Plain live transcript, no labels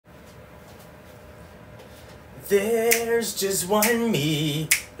There's just one me,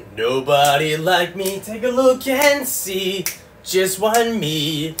 nobody like me. Take a look and see, just one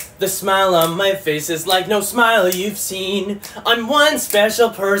me. The smile on my face is like no smile you've seen. I'm one special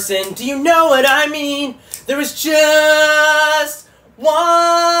person, do you know what I mean? There is just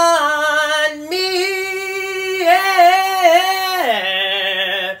one me.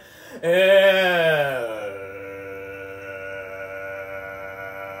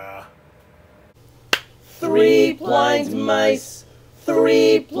 Three blind mice,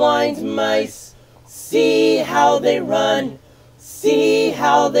 three blind mice. See how they run, see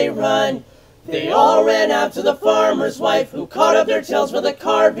how they run. They all ran out to the farmer's wife, who caught up their tails with a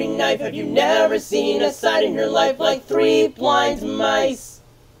carving knife. Have you never seen a sight in your life like three blind mice?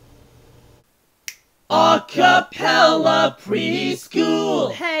 A cappella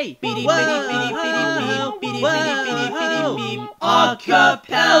preschool. Hey! A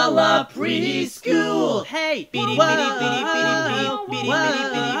cappella preschool. Hey!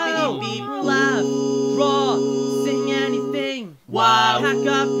 Laugh, draw, sing anything. Wow. Pack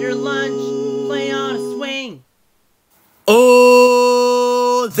up your lunch, play on a swing.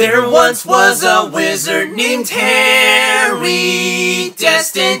 Oh, there once was a wizard named Harry,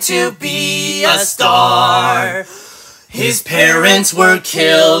 destined to be a star. His parents were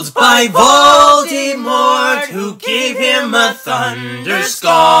killed by Voldemort, who gave him a thunder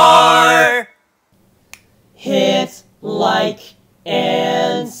scar. Hit like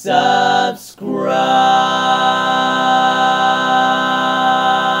and sub.